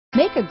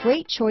Make a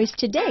great choice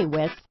today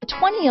with the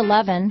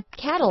 2011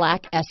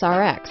 Cadillac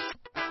SRX.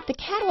 The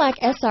Cadillac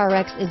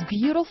SRX is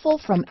beautiful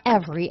from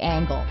every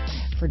angle.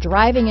 For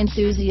driving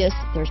enthusiasts,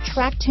 there's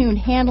track-tuned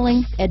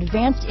handling,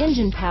 advanced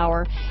engine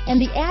power,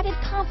 and the added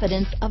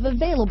confidence of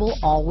available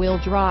all-wheel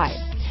drive.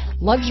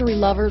 Luxury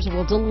lovers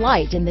will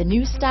delight in the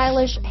new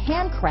stylish,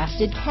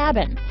 handcrafted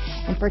cabin.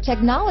 And for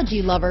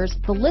technology lovers,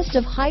 the list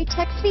of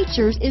high-tech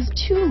features is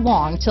too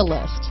long to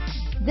list.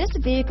 This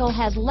vehicle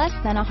has less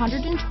than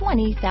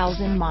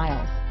 120,000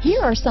 miles.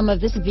 Here are some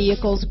of this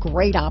vehicle's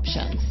great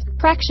options: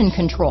 traction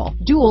control,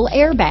 dual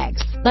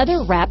airbags,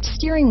 leather-wrapped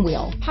steering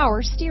wheel,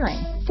 power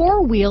steering,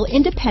 four-wheel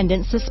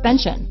independent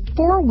suspension,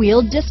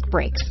 four-wheel disc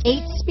brakes,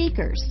 8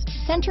 speakers,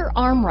 center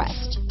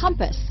armrest,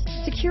 compass,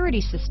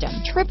 security system,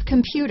 trip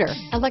computer,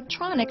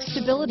 electronic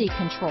stability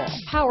control,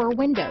 power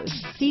windows,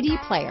 CD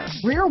player,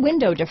 rear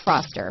window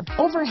defroster,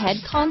 overhead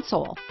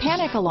console,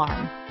 panic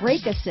alarm,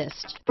 brake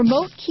assist,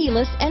 remote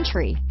keyless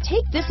entry.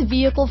 Take this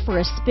vehicle for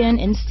a spin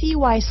and see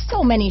why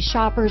so many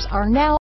shoppers are now